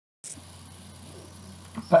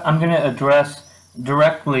But I'm going to address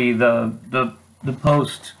directly the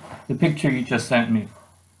post, the picture you just sent me.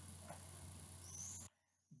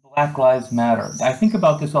 Black Lives Matter. I think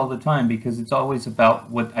about this all the time because it's always about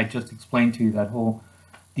what I just explained to you, that whole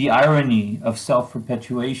the irony of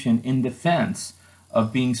self-perpetuation in defense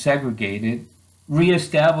of being segregated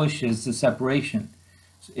reestablishes the separation.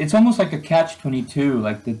 It's almost like a catch-22,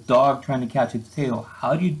 like the dog trying to catch its tail.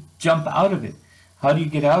 How do you jump out of it? How do you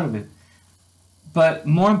get out of it? But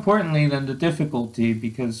more importantly than the difficulty,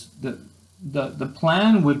 because the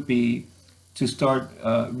plan would be to start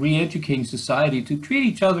re-educating society to treat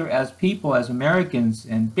each other as people, as Americans,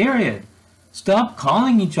 and period. Stop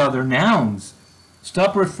calling each other nouns.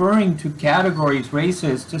 Stop referring to categories,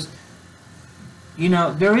 races. Just,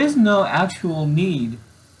 there is no actual need.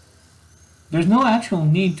 There's no actual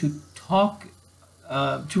need to talk,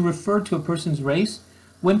 to refer to a person's race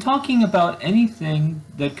when talking about anything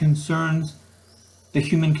that concerns the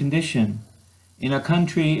human condition in a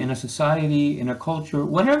country, in a society, in a culture,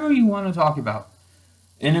 whatever you want to talk about.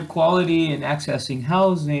 Inequality in accessing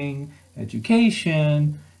housing,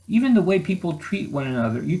 education, even the way people treat one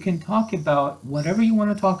another. You can talk about whatever you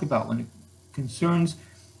want to talk about when it concerns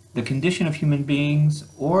the condition of human beings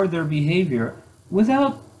or their behavior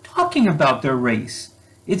without talking about their race.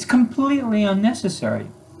 It's completely unnecessary.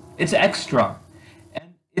 It's extra.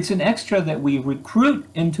 And it's an extra that we recruit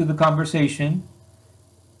into the conversation,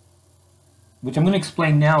 which I'm going to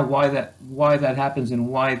explain now why that happens and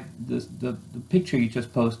why the picture you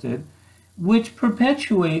just posted, which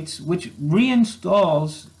perpetuates, which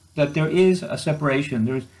reinstalls that there is a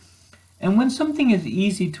separation. And when something is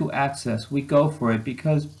easy to access, we go for it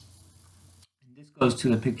because this goes to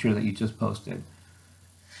the picture that you just posted.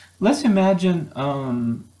 Let's imagine,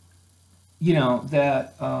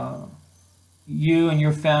 that you and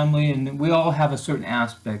your family, and we all have a certain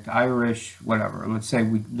aspect, Irish, whatever.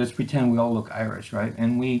 Let's pretend we all look Irish, right?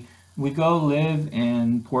 And we go live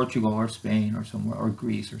in Portugal or Spain or somewhere, or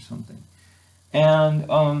Greece or something.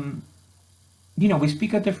 And we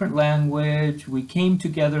speak a different language. We came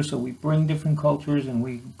together, so we bring different cultures, and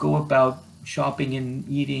we go about shopping and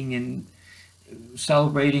eating and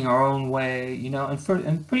celebrating our own way,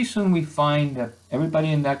 and pretty soon we find that everybody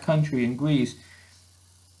in that country, in Greece,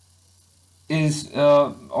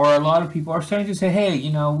 or a lot of people are starting to say, hey,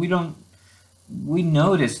 we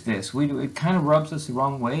notice this. It kind of rubs us the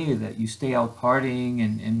wrong way that you stay out partying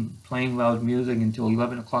and playing loud music until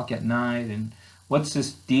 11 o'clock at night. And what's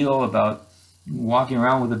this deal about walking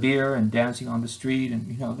around with a beer and dancing on the street?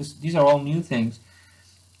 And, these are all new things.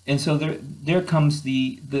 And so there comes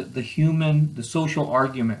the social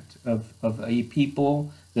argument of a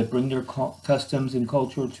people that bring their customs and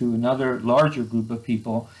culture to another larger group of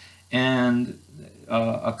people, and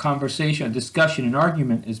a conversation, a discussion, an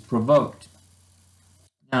argument is provoked.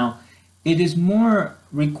 Now, it is more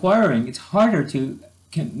requiring, it's harder to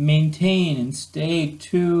maintain and stay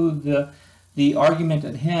to the argument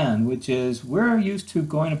at hand, which is we're used to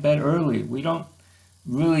going to bed early. We don't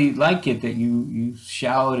really like it that you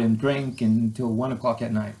shout and drink until 1 o'clock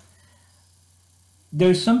at night.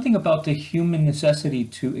 There's something about the human necessity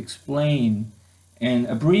to explain and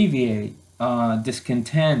abbreviate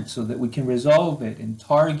discontent so that we can resolve it and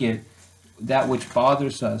target that which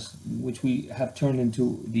bothers us, which we have turned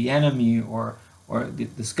into the enemy or the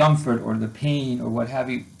discomfort or the pain or what have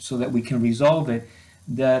you, so that we can resolve it,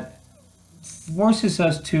 that forces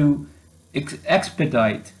us to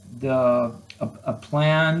expedite a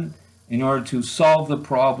plan in order to solve the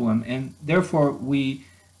problem, and therefore we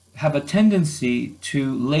have a tendency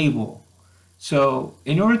to label. So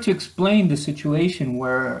in order to explain the situation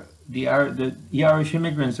where the Irish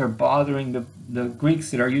immigrants are bothering the Greeks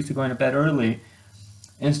that are used to going to bed early,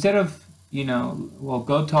 instead of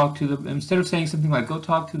instead of saying something like, go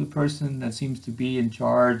talk to the person that seems to be in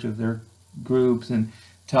charge of their groups and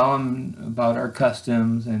tell them about our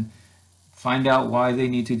customs and find out why they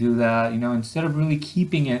need to do that, instead of really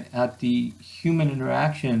keeping it at the human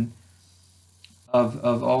interaction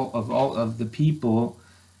of all of the people,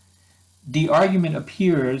 the argument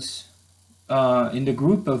appears in the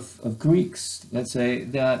group of Greeks, let's say,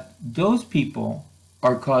 that those people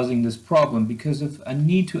are causing this problem because of a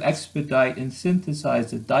need to expedite and synthesize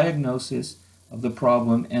the diagnosis of the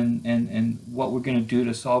problem and what we're going to do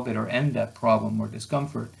to solve it or end that problem or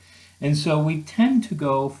discomfort. And so we tend to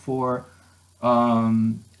go for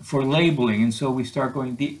labeling, and so we start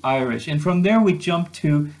going the Irish, and from there we jump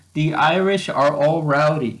to the Irish are all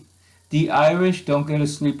rowdy, the Irish don't go to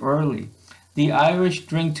sleep early, the Irish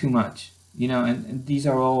drink too much, and these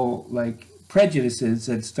are all like prejudices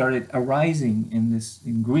that started arising in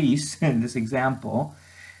Greece in this example,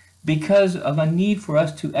 because of a need for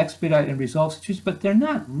us to expedite and resolve situations, but they're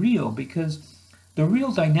not real because the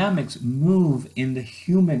real dynamics move in the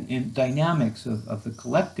human dynamics of the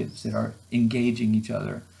collectives that are engaging each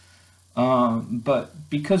other. But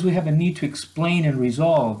because we have a need to explain and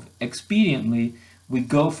resolve expediently, we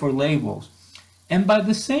go for labels. And by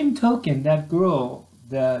the same token, that girl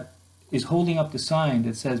that is holding up the sign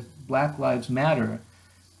that says Black Lives Matter,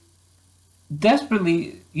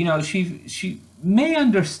 desperately, she may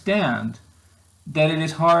understand that it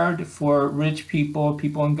is hard for rich people,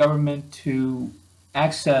 people in government to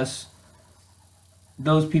access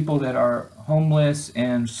those people that are homeless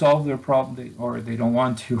and solve their problem, or they don't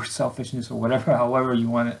want to, or selfishness, or whatever, however you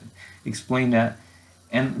want to explain that,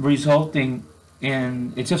 and resulting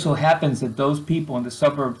in, it just so happens that those people in the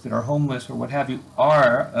suburbs that are homeless or what have you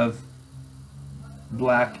are of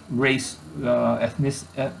black race,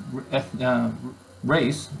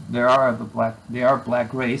 race. They are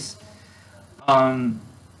black race, and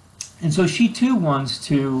so she too wants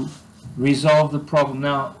to resolve the problem.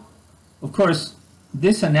 Now, of course,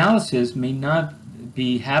 this analysis may not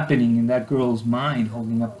be happening in that girl's mind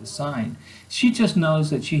holding up the sign. She just knows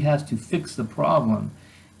that she has to fix the problem.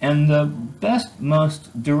 And the best,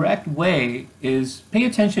 most direct way is pay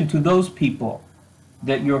attention to those people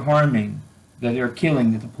that you're harming, that you're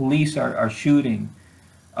killing, that the police are shooting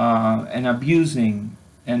and abusing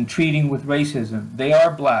and treating with racism. They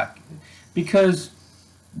are black. Because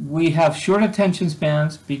we have short attention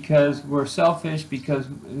spans, because we're selfish, because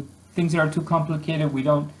things that are too complicated, we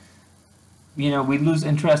don't, we lose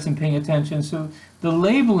interest in paying attention. So the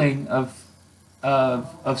labeling of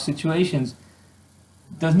situations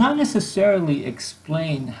does not necessarily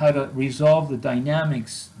explain how to resolve the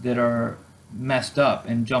dynamics that are messed up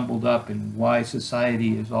and jumbled up and why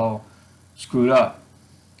society is all screwed up.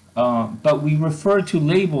 But we refer to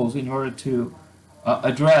labels in order to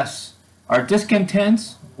address our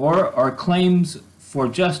discontents or our claims for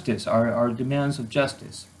justice, our demands of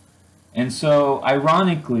justice. And so,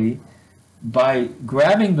 ironically, by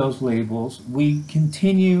grabbing those labels, we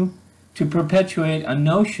continue to perpetuate a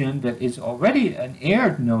notion that is already an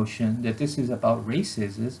aired notion that this is about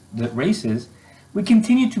races. We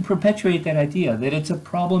continue to perpetuate that idea that it's a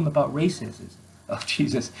problem about races. Oh,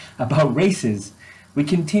 Jesus, about races. We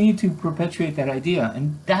continue to perpetuate that idea,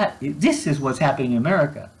 and this is what's happening in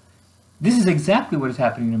America. This is exactly what is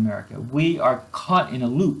happening in America. We are caught in a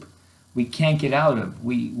loop we can't get out of.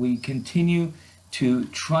 We continue to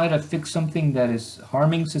try to fix something that is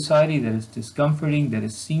harming society, that is discomforting, that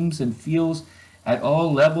it seems and feels at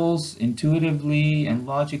all levels intuitively and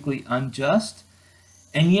logically unjust.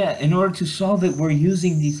 And yet, in order to solve it, we're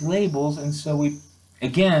using these labels. And so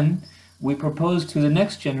we propose to the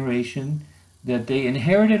next generation that they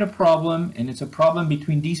inherited a problem, and it's a problem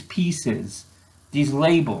between these pieces, these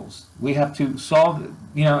labels. We have to solve it,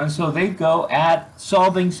 and so they go at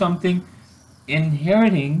solving something,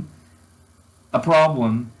 inheriting a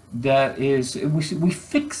problem that is, we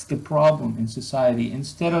fix the problem in society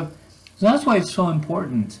instead of, so that's why it's so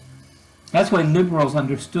important. That's why liberals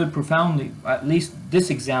understood profoundly, at least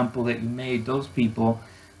this example that you made, those people,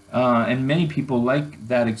 and many people like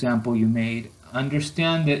that example you made,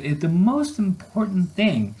 understand that the most important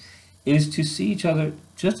thing is to see each other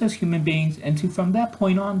just as human beings, and to, from that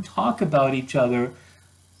point on, talk about each other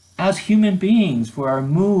as human beings for our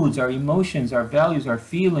moods, our emotions, our values, our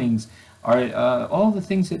feelings, all the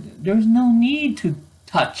things that there's no need to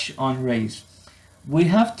touch on race. We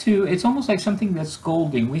have to, it's almost like something that's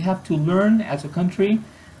scolding. We have to learn as a country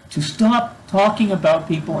to stop talking about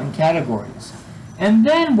people in categories. And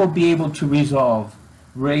then we'll be able to resolve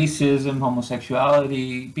racism,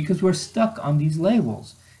 homosexuality, because we're stuck on these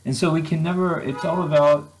labels. And so we can never, it's all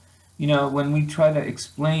about, when we try to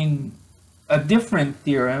explain a different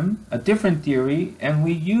theorem, a different theory, and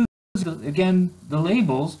we use, again, the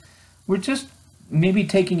labels, we're just maybe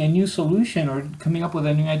taking a new solution or coming up with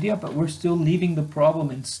a new idea, but we're still leaving the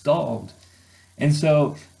problem installed. And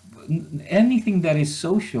so anything that is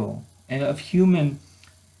social and of human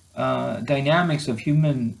dynamics, of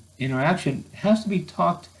human interaction, has to be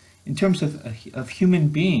talked in terms of human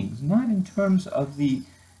beings, not in terms of the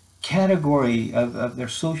category of their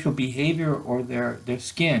social behavior or their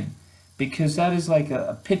skin, because that is like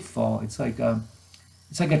a pitfall. It's like a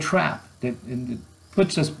trap that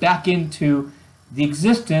puts us back into the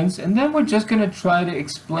existence, and then we're just going to try to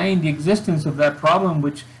explain the existence of that problem,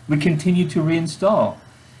 which we continue to reinstall.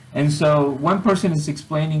 And so one person is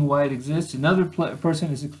explaining why it exists, another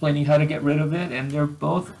person is explaining how to get rid of it, and they're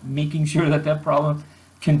both making sure that that problem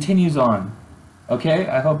continues on. Okay,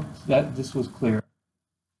 I hope that this was clear.